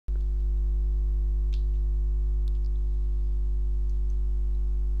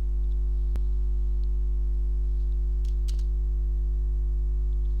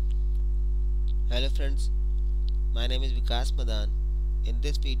Hello friends, my name is Vikas Madan. In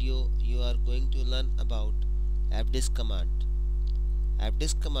this video you are going to learn about Fdisk command.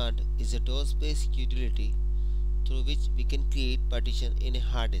 Fdisk command is a DOS-based utility through which we can create partition in a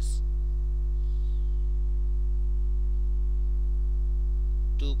hard disk.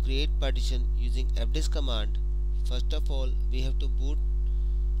 To create partition using Fdisk command, first of all we have to boot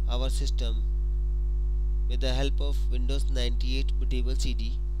our system with the help of Windows 98 bootable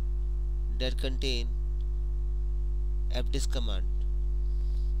CD that contain Fdisk command.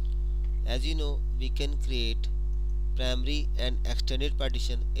 As you know, we can create primary and extended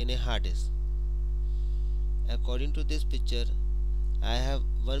partition in a hard disk. According to this picture, I have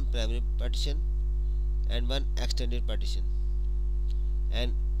one primary partition and one extended partition,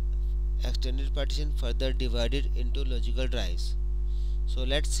 and extended partition further divided into logical drives. So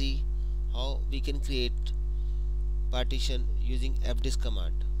let's see how we can create partition using Fdisk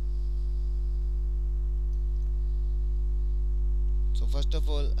command. So first of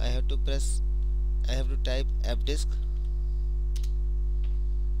all I have to type Fdisk.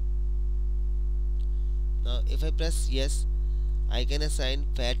 Now if I press yes, I can assign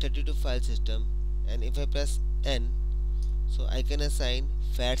FAT32 file system, and if I press N, so I can assign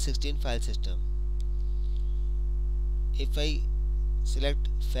FAT16 file system. If I select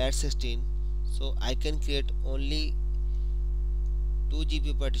FAT16, so I can create only 2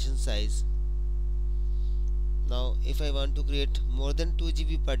 GB partition size. Now if I want to create more than 2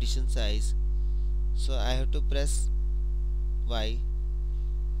 GB partition size, so I have to press Y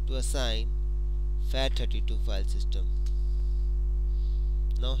to assign FAT32 file system.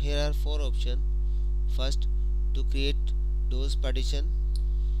 Now here are 4 options. First, to create DOS partition.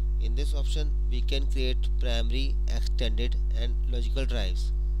 In this option we can create primary, extended and logical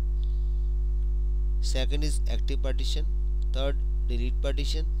drives. Second is active partition. Third, delete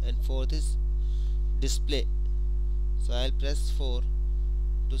partition, and fourth is display. So I'll press 4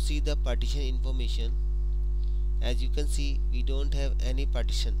 to see the partition information. As you can see, we don't have any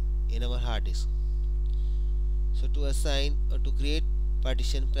partition in our hard disk. So to assign or to create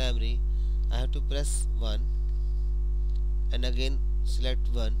partition primary, I have to press 1 and again select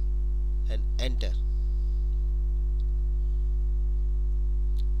 1 and enter.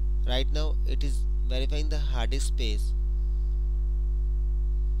 Right now it is verifying the hard disk space.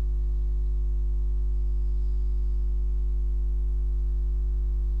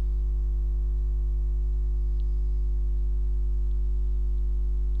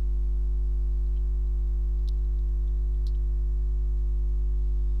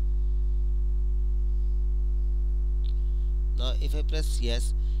 Now if I press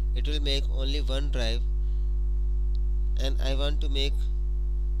yes, it will make only one drive, and I want to make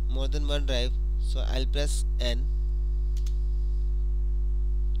more than one drive, so I'll press N.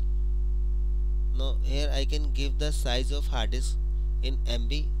 Now here I can give the size of hard disk in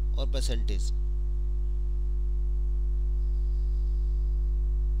MB or percentage.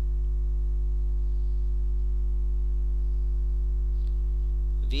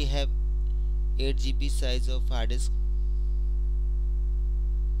 We have 8 GB size of hard disk.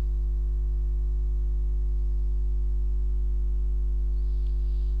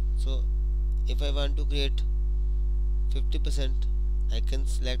 So if I want to create 50%, I can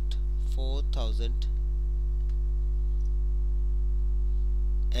select 4000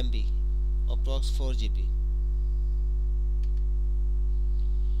 MB, approx 4 GB.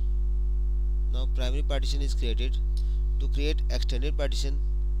 Now primary partition is created. To create extended partition,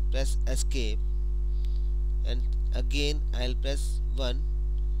 press escape, and again I'll press 1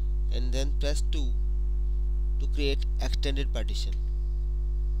 and then press 2 to create extended partition.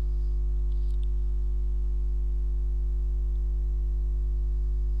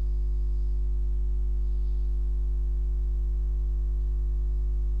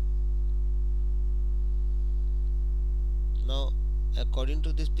 Now according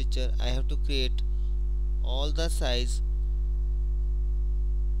to this picture, I have to create all the size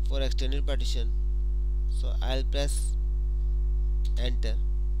for extended partition, so I'll press enter.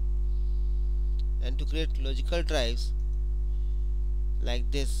 And to create logical drives like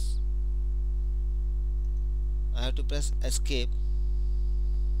this, I have to press escape,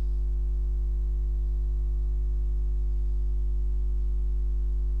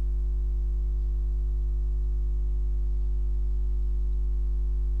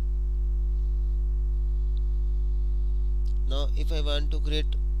 now if I want to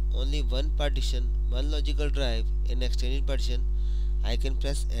create only one partition, one logical drive in extended partition, I can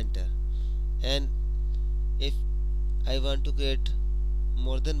press enter. And if I want to create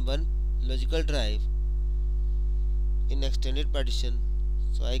more than one logical drive in extended partition,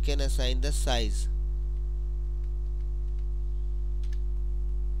 So I can assign the size.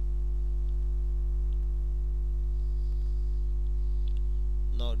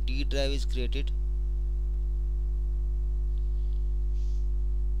 Now D drive is created.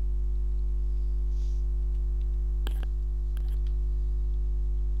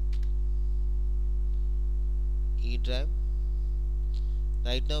 E drive.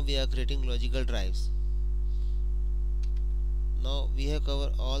 Right now we are creating logical drives. Now we have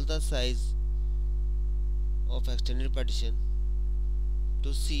covered all the size of extended partition.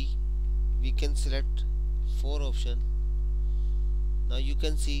 To see, we can select 4 options. Now you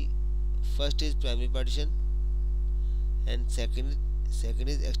can see first is primary partition and second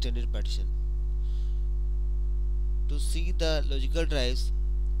is extended partition. To see the logical drives,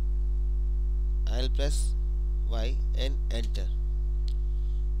 I'll press Y and enter.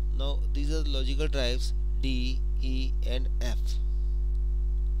 Now these are the logical drives D, E and F.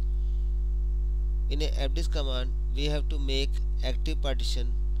 In a fdisk command we have to make active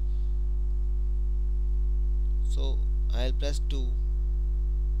partition, so I'll press 2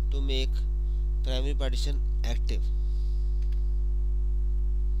 to make primary partition active.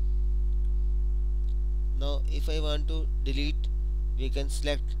 Now if I want to delete, we can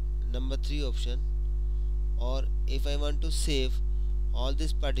select number 3 option, or if I want to save all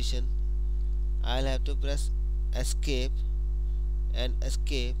this partition, I'll have to press escape and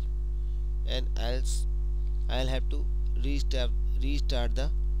else I'll have to restart the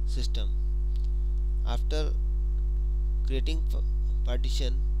system. After creating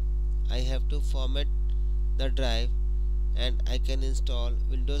partition, I have to format the drive and I can install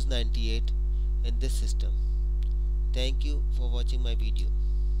Windows 98 in this system. Thank you for watching my video.